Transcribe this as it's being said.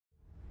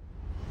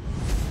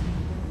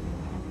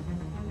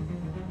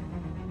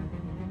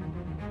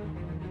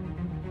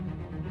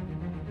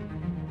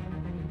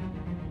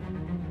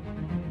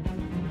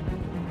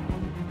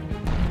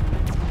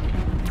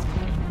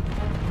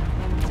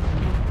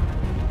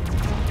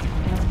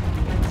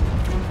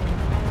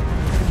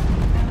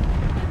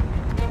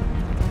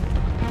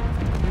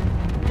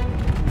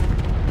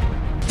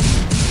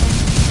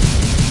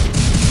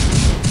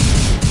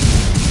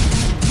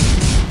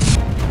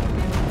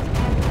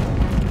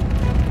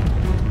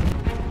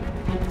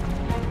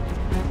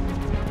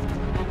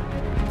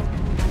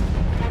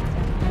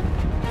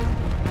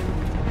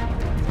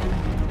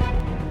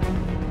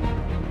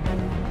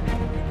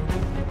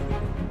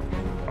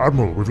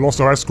Admiral, we've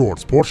lost our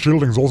escorts. Port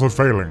shielding's also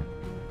failing.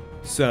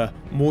 Sir,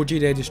 more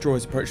G-Day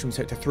destroyers approach from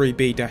Sector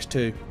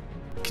 3B-2.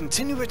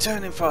 Continue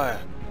returning fire.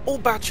 All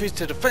batteries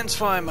to defense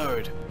fire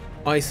mode.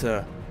 Aye,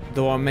 sir,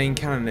 though our main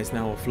cannon is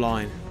now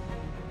offline.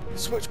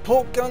 Switch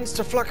port guns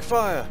to flak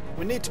fire.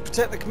 We need to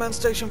protect the command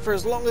station for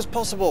as long as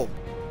possible.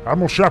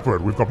 Admiral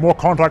Sheppard, we've got more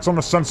contacts on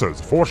the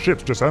sensors. 4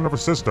 ships just entered the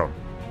system.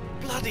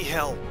 Bloody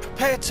hell.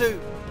 Prepare to...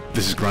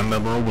 This is Grand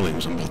Admiral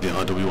Williams on board the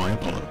RWI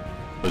Apollo.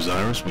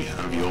 Osiris, we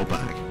have your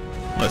back.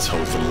 Let's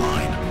hold the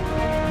line.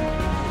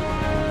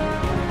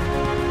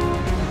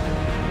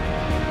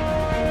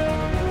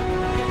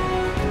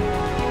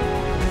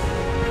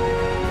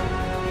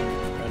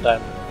 Grand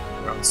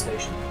Admiral, we're on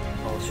station.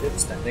 All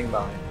ships standing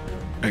by.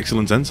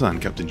 Excellent ensign,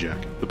 Captain Jack.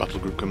 The battle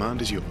group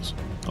command is yours.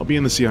 I'll be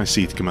in the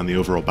CIC to command the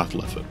overall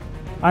battle effort.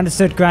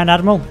 Understood, Grand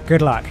Admiral.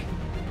 Good luck.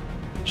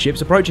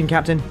 Ships approaching,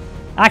 Captain.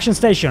 Action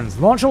stations.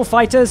 Launch all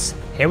fighters.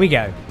 Here we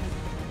go.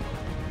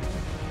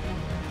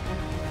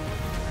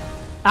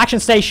 Action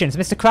stations.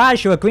 Mr.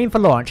 Crash, you are green for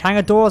launch.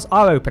 Hangar doors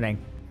are opening.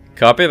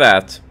 Copy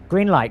that.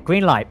 Green light.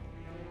 Green light.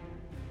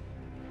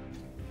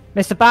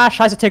 Mr. Bash,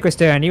 how's the Tigris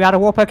doing? You out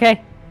of warp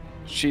okay?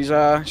 She's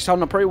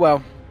holding up pretty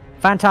well.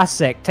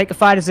 Fantastic. Take the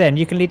fighters in.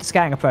 You can lead the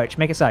scouting approach.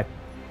 Make it so.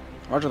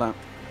 Roger that.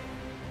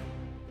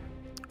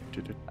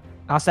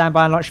 I'll stand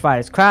by and launch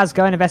fighters. Kraz,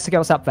 go and investigate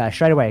what's up there.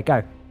 Straight away.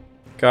 Go.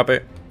 Copy.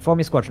 Form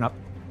your squadron up.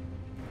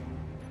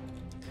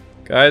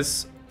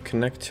 Guys,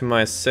 connect to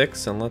my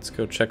 6 and let's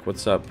go check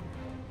what's up.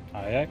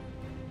 Aye, aye.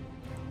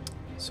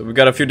 So we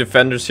got a few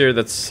defenders here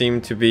that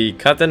seem to be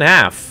cut in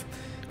half.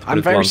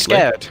 I'm very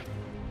scared.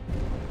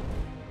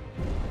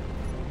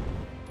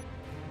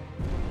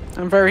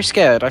 I'm very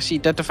scared. I see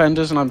dead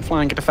defenders and I'm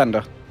flying a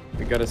defender.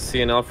 We got a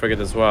CNL frigate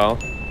as well.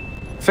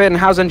 Finn,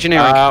 how's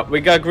engineering? We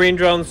got green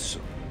drones,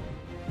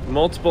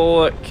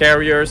 multiple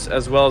carriers,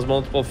 as well as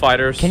multiple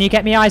fighters. Can you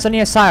get me eyes on the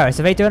Osiris?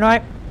 Are they doing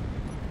alright?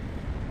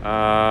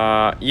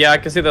 Yeah, I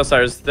can see the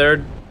Osiris.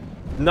 They're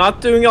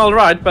not doing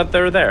alright, but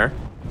they're there.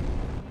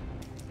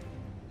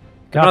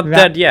 They're not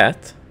dead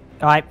yet.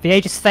 Alright, the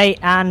Aegis Fate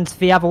and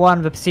the other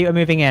one, the Pursuit, are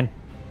moving in.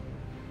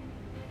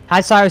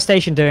 How's Cyrus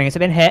Station doing? Has it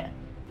been hit?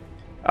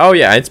 Oh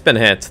yeah, it's been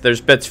hit. There's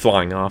bits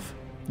flying off.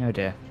 Oh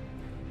dear.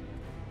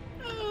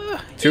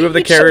 2 of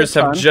the carriers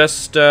have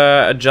just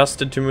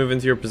adjusted to move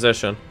into your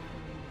position.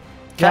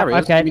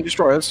 Carriers? Okay. You mean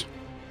destroyers?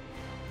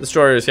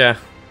 Destroyers, yeah.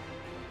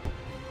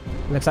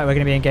 Looks like we're going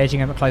to be engaging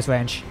them at close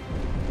range.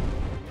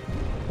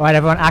 Alright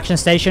everyone, action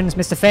stations.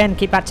 Mr. Finn,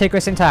 keep that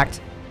Tigris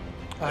intact.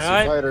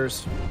 Aye, aye.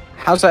 Fighters.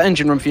 How's that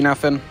engine room for you now,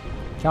 Finn?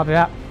 Copy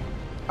that.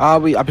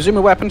 I presume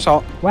we're weapons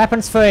hot.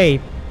 Weapons free.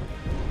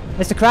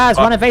 Mr. Kraz,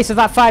 one evasive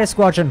that fighter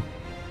squadron.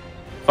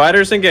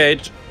 Fighters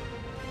engage.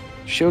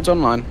 Shields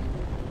online.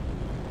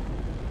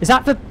 Is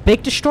that the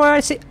big destroyer?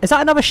 Is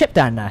that another ship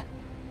down there?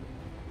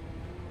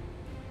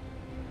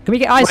 Can we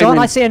get eyes on?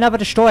 I see another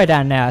destroyer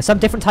down there. Some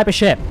different type of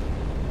ship.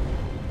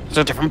 It's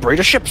a different breed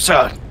of ship,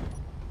 sir.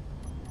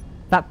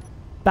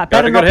 That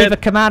better not be the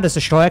commander's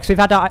destroyer, because we've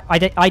had that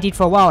ID'd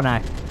for a while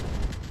now.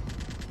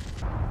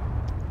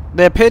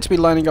 They appear to be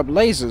lining up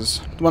lasers.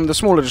 One of the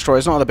smaller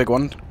destroyers, not the big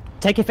one.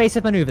 Take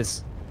evasive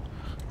maneuvers.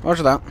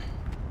 Roger that.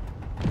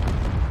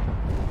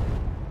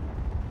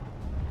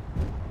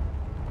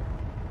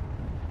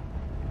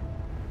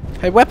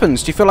 Hey,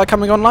 weapons, do you feel like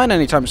coming online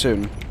anytime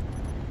soon?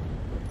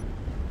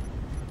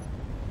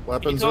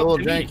 Weapons are a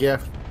little janky,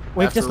 yeah.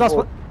 We've just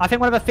lost. I think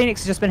one of the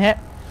Phoenix has just been hit.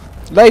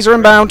 Laser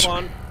inbound.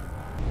 Are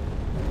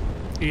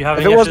you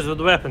having issues with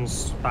the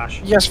weapons, Bash?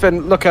 Yes,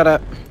 Finn, look at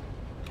it.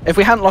 If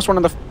we hadn't lost one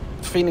of the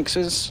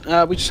Phoenixes,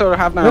 we just sort of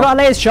have now. We've got a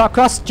laser shot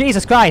across.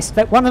 Jesus Christ,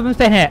 one of them's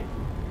been hit.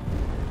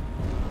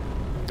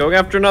 Going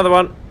after another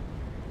one.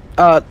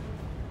 I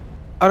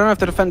don't know if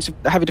the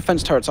heavy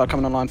defense turrets are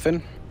coming online,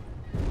 Finn.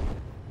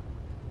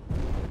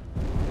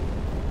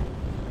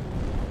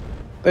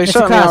 They Mr.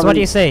 certainly Krause, are. what do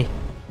you see?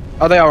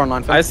 Oh, they are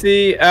online, Finn. I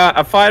see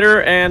a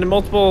fighter and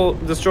multiple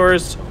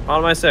destroyers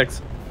on my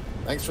 6.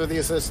 Thanks for the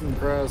assistance,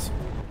 Krause.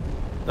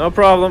 No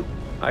problem.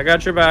 I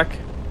got your back.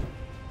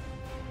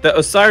 The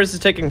Osiris is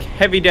taking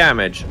heavy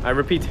damage. I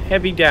repeat,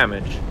 heavy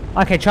damage.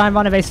 Okay, try and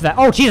run evasive there.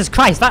 Oh, Jesus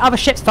Christ, that other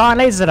ship's firing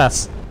lasers at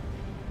us.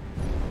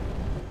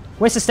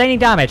 We're sustaining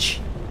damage.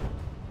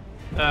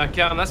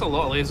 Captain, that's a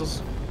lot of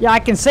lasers. Yeah, I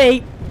can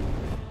see.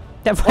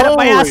 They're right up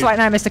my ass right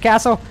now, Mr.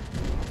 Castle.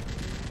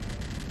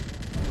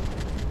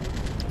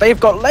 They've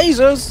got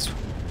lasers!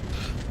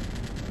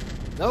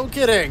 No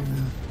kidding.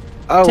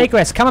 Oh.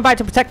 Tigris, coming back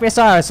to protect the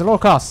Osiris at all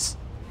costs.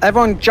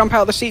 Everyone jump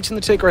out of the seats in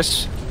the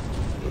Tigris.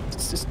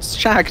 It's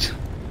shagged.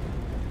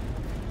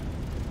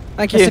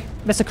 Thank you.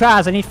 Mr.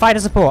 Kraz, I need fighter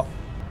support.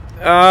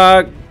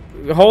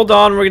 Hold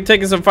on, we're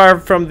taking some fire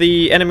from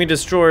the enemy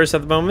destroyers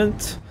at the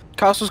moment.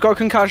 Castle's got a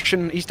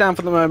concussion. He's down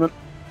for the moment.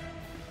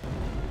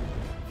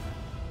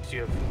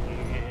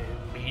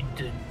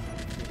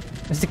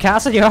 Mr.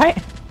 Castle, you alright?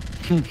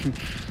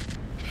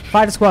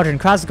 Fighter squadron,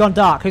 Kraz has gone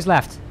dark. Who's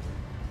left?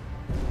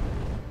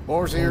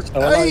 Moore's here.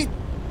 Hey!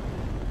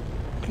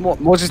 What,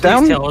 Moore's is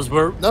down? Tell us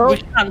we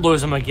can't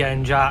lose him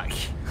again, Jack.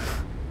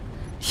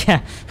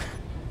 Yeah.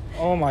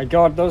 Oh my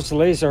god, those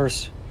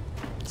lasers.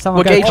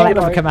 Someone go collect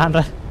them,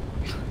 Commander.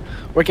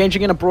 We're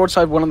engaging in a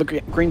broadside one of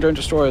the green drone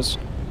destroyers.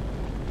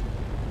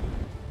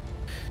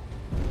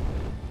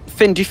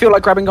 Finn, do you feel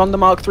like grabbing on the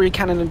Mark III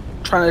cannon and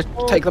trying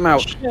to take them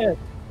out? Shit.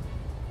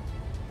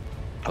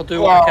 I'll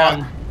do what I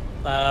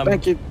can.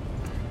 Thank you.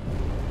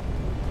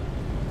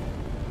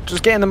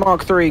 Just get in the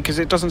Mark III because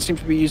it doesn't seem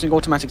to be using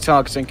automatic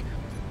targeting.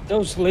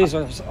 Those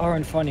lasers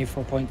aren't funny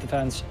for point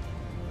defense.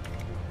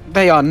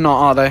 They are not,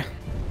 are they?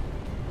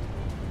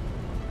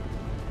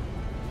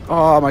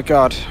 Oh my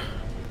god.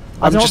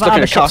 I'm just looking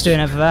at Castle's doing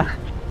over there.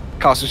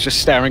 Castle's just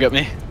staring at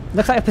me.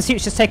 Looks like the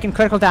pursuit's just taking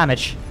critical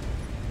damage.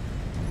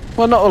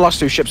 Well, not all lost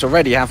 2 ships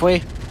already, have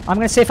we? I'm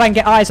going to see if I can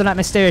get eyes on that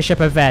mysterious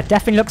ship over there.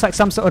 Definitely looks like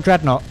some sort of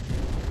dreadnought.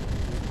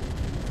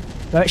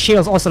 But its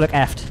shields also look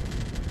effed.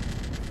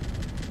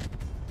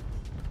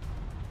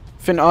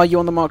 Finn, are you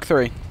on the Mark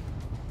III?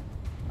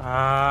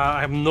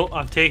 I'm not.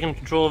 I've taken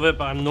control of it,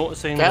 but I'm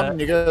noticing Captain,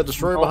 that... you got a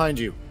destroyer behind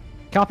you.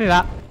 Copy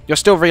that. You're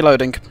still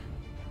reloading.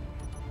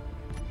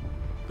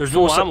 There's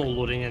no ammo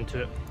loading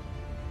into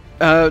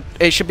it.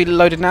 It should be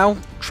loaded now.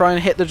 Try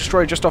and hit the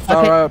destroyer just off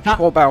our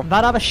port bow.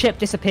 That other ship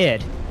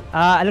disappeared.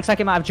 It looks like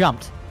it might have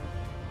jumped.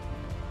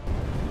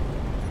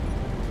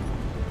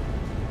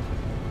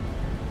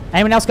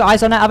 Anyone else got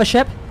eyes on that other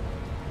ship?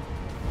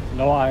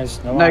 No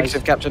eyes, no eyes.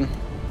 Negative, Captain.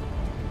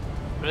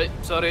 Right,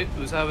 sorry,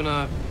 was having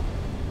a...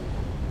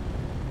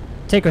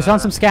 Tigris, run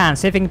some scans.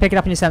 See if you can pick it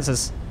up in your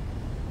sensors.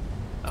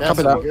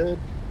 Copy that. Good.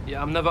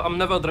 Yeah, I'm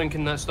never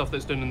drinking that stuff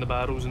that's down in the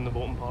barrels in the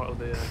bottom part of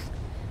the...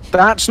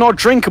 That's not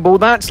drinkable,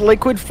 that's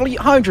liquid fleet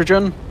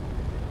hydrogen.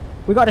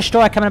 We got a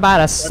destroyer coming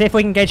about us. See if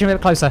we can engage him a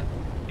bit closer.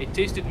 It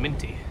tasted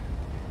minty.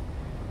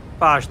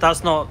 Bash,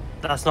 that's not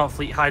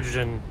fleet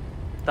hydrogen.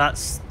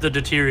 That's the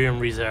deuterium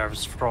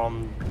reserves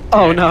from...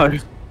 Oh no.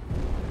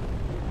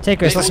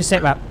 Tigris, what's your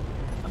sit rep?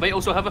 I might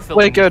also have a filter.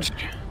 We're good.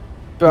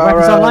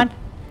 Weapons online?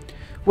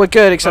 We're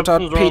good, except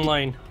our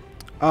online.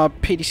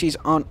 PDCs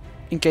aren't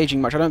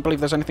engaging much. I don't believe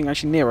there's anything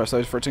actually near us,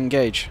 though, for it to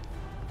engage.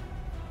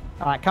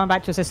 Alright, coming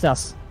back to assist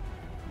us.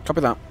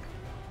 Copy that.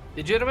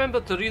 Did you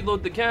remember to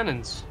reload the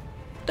cannons?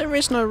 There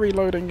is no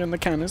reloading in the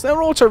cannons.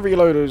 They're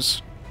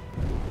auto-reloaders.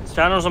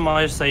 Scanners on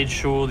my side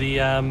show the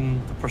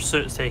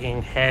pursuit's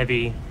taking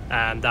heavy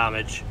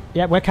damage.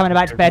 Yeah, we're coming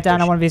back to bear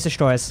down on one of these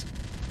destroyers.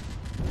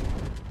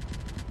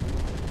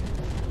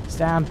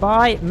 Stand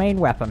by, main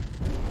weapon.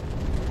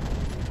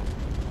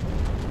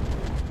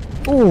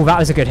 Ooh, that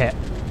was a good hit.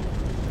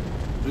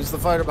 Who's the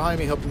fighter behind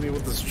me helping me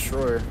with this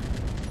destroyer?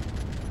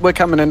 We're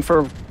coming in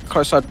for a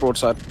close side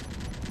broadside.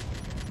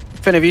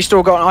 Finn, have you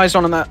still got eyes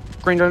on that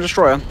green drone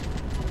destroyer?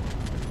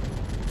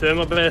 Doing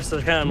my best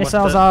I can.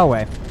 Missiles our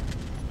way.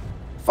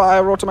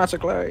 Fire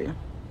automatically.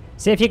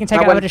 See if you can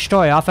take out the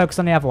destroyer. I'll focus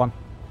on the other one.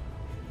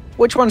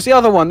 Which one's the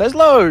other one? There's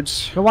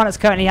loads. The one that's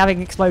currently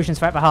having explosions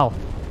throughout the hull.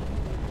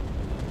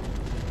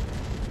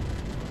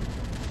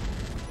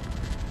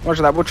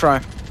 Roger that, we'll try.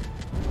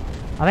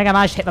 I think I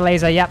managed to hit the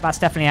laser. Yep, that's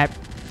definitely out.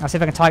 I'll see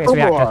if I can target its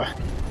reactor.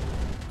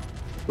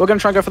 We're going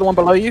to try and go for the one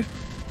below you.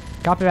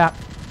 Copy that.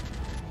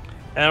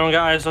 Anyone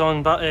got eyes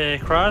on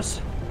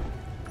Kraz?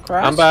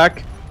 I'm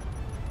back.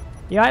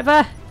 You right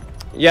there?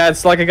 Yeah,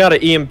 it's like I got an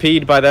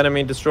EMP'd by the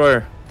enemy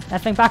destroyer.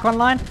 Everything back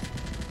online?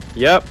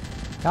 Yep.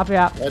 Copy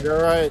that. Yeah,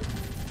 you're right.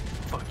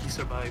 Fuck, he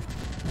survived.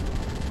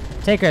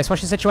 Tigris,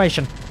 what's your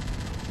situation?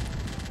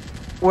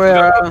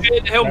 We're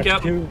helm,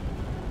 Captain.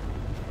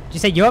 Did you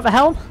say you're at the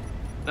helm?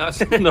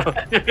 That's no,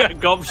 you got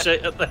gob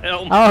shit at the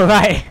helm. Oh,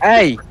 right.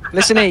 Hey,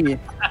 listen here.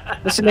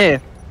 Listen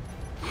here.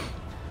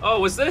 Oh,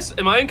 was this?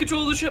 Am I in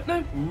control of the ship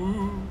now?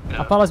 Ooh. No.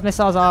 Apollo's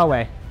missiles our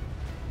way.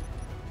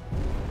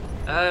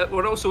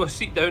 We're also a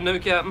seat down now,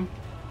 Captain.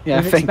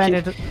 Yeah, We've thank you.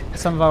 expended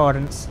some of our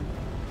ordnance.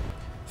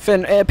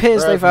 Finn, it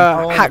appears they've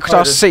hacked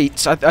our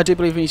seats. I do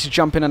believe we need to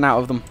jump in and out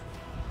of them.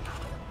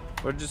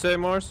 What did you say,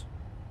 Morse?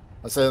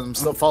 I said I'm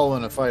still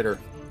following a fighter.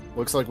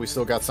 Looks like we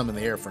still got some in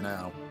the air for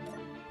now.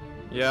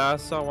 Yeah, I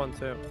saw one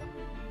too.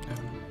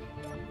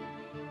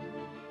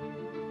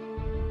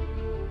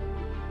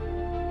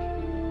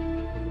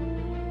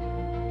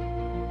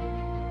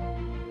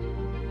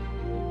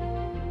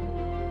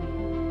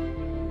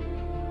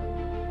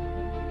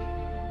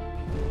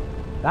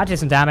 That did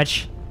some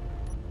damage.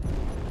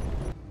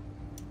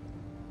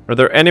 Are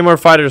there any more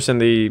fighters in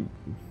the...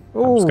 I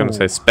was going Ooh.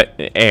 to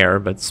say air,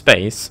 but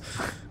space.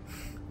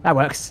 That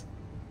works.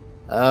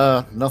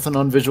 Nothing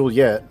on visual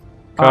yet.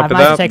 Oh, I Copy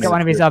managed to that. take out one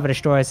of these other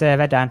destroyers there.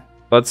 They're down.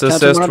 Let's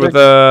Captain, assist with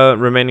the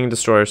remaining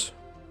destroyers.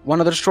 One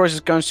of the destroyers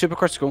is going super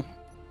critical.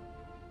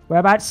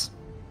 Whereabouts?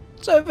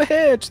 It's over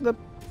here, to the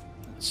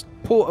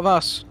port of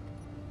us.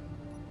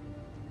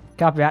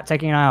 Copy that.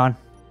 Taking an eye on.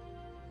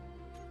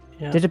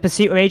 Yeah. Did the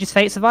pursuit of Aegis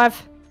Fate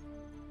survive?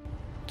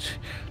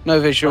 No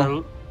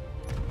visual.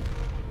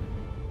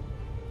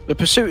 The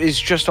pursuit is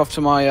just off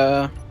to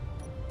my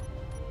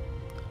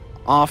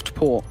aft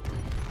port.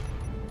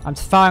 I'm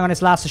firing on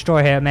this last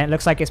destroyer here, man. It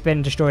looks like it's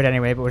been destroyed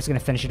anyway, but we're just going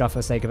to finish it off for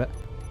the sake of it.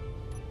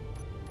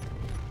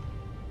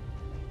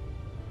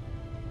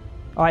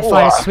 Alright,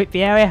 fire, sweep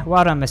the area.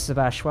 Well done, Mr.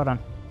 Bash. Well done.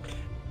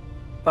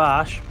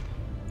 Bash,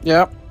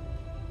 Yep.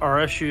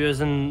 Our issue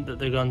isn't that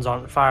the guns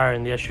aren't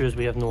firing, the issue is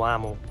we have no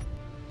ammo.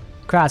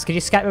 Kraz, could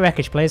you scout the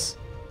wreckage, please?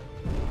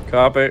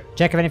 Copy.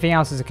 Check if anything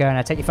else is occurring.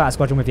 I'll take your fighter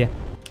squadron with you.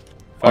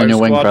 Fire On your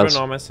wing, squadron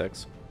Kraz. on my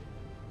 6.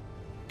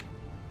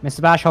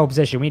 Mr. Bash, hold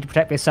position. We need to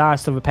protect the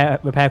Osiris till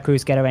repair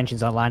crews get our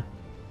engines online.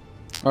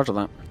 Roger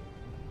that.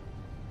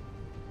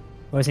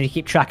 We also need to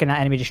keep tracking that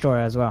enemy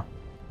destroyer as well.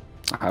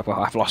 Well,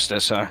 I've lost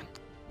it, so...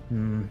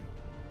 Hmm.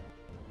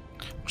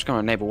 Just going to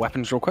enable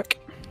weapons real quick.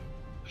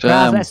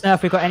 Kraz, let us know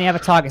if we've got any other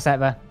targets out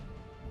there.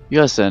 You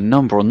guys said a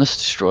number on this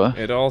destroyer.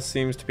 It all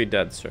seems to be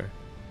dead, sir.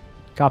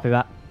 Copy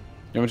that.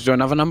 You want me to do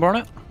another number on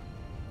it?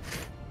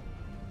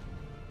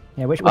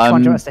 Yeah, which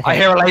one do you want us to hit? I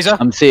hear a laser.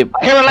 I'm seeing.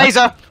 I hear a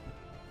laser!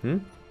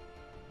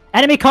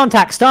 Enemy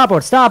contact!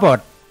 Starboard!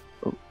 Starboard!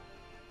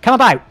 Come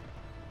about!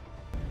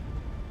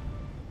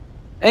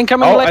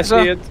 Incoming Oh, laser!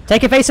 I see it.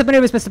 Take evasive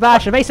maneuvers, Mr.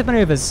 Bash. Evasive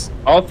maneuvers.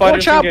 All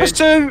fighters Watch out, engaged.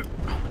 Pursuit!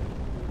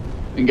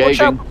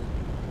 Engaging. Watch out.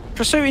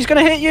 Pursuit, he's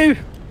going to hit you!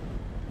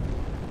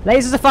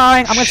 Lasers are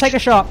firing. I'm going to take a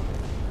shot.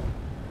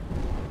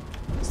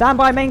 Stand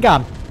by, main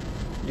gun.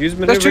 Use There's 2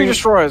 maneuvering.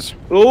 destroyers.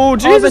 Oh,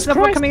 There's Jesus another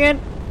one Christ! coming in.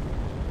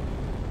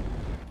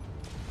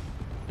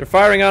 They're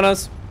firing on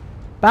us.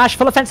 Bash,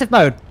 full offensive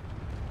mode.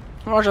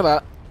 Roger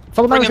that.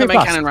 Full Bring in the military main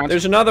plus. cannon round.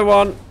 There's another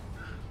one.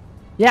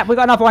 Yeah, we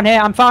got another one here.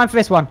 I'm firing for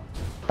this one.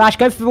 Bash,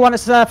 go for the one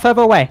that's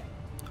further away.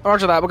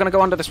 Roger that, we're going to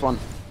go under this one.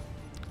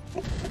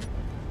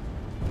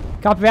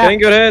 Copy that. Getting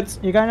good hits.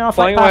 You're going on a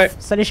Flying flight path.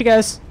 away. Steady she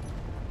goes.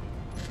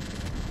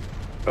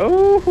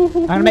 Oh. I'm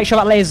going to make sure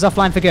that laser's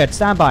offline for good.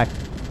 Stand by.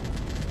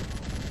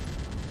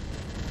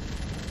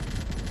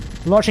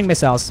 Launching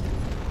missiles.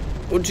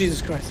 Oh,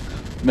 Jesus Christ.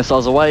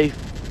 Missiles away.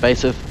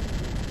 Evasive.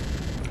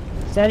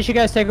 Steady she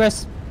goes,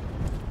 Tigris.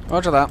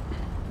 Roger that.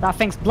 That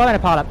thing's blowing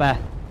apart up there.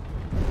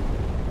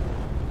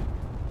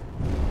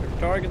 They're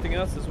targeting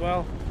us as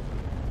well.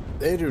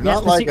 They do Yes,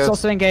 not like Pursuit's us.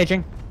 also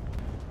engaging.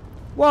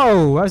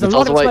 Whoa, there's a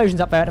lot of away. explosions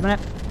up there at the minute.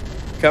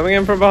 Coming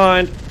in from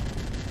behind.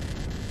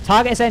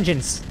 Target its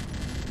engines.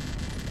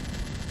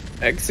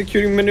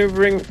 Executing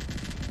maneuvering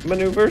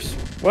maneuvers.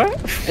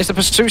 What? Is the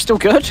Pursuit still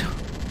good?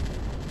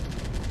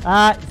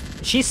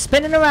 She's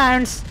spinning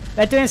around.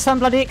 They're doing some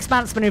bloody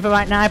expanse maneuver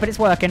right now, but it's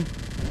working.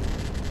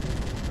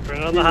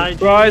 Bring on the high.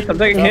 Christ, I'm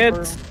taking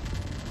hits.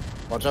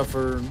 Watch out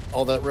for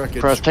all that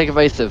wreckage. Kraz, take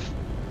evasive.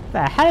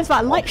 The hell is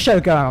that light show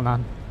going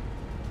on?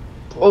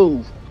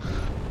 Oh.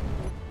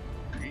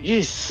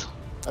 Yes.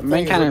 That Main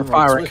thing is cannon looking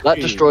like firing. Swift That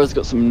Key. destroyer's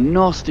got some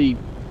nasty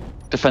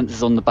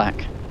defenses on the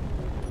back.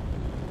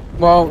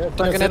 Well, Yeah,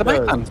 don't yes, get near the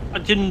it main does.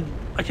 cannon.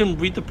 I can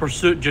read the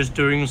Pursuit just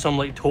doing some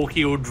like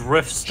Tokyo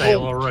drift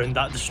style around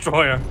that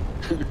destroyer.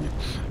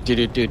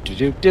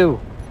 Do.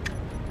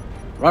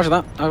 Roger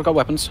that. I've got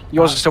weapons.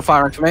 Yours is still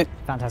firing for me.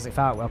 Fantastic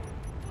fire well.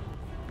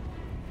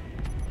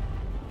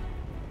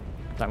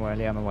 Don't worry,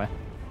 Lee, I'm aware.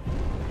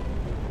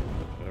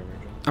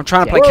 I'm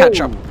trying to play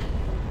catch up.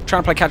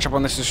 Trying to play catch up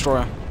on this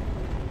destroyer.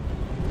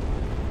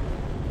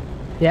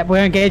 Yeah,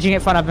 we're engaging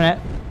at front of it.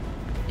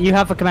 You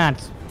have the command.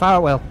 Fire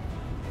at will.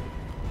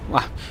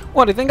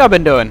 What do you think I've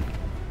been doing?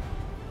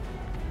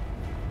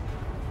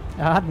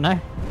 I don't know.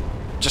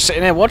 Just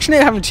sitting there watching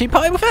it, having tea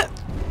party with it?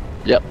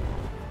 Yep.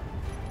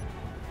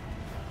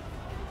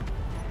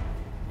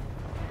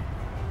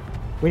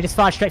 We just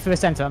fired straight through the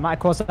centre. It might have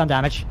caused some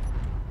damage.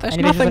 There's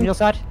Any visuals on nothing. your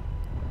side?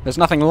 There's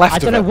nothing left I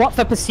of don't know it. what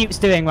the Pursuit's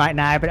doing right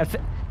now, but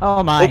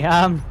oh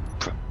my,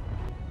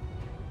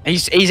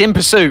 He's in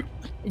pursuit.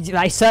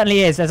 he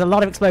certainly is. There's a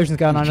lot of explosions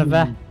going on over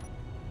there.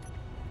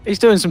 He's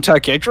doing some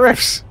Tokyo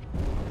drifts.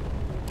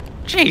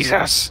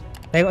 Jesus.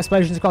 They got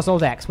explosions across all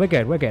decks. We're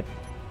good. We're good.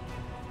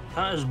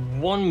 That is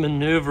one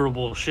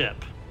maneuverable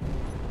ship.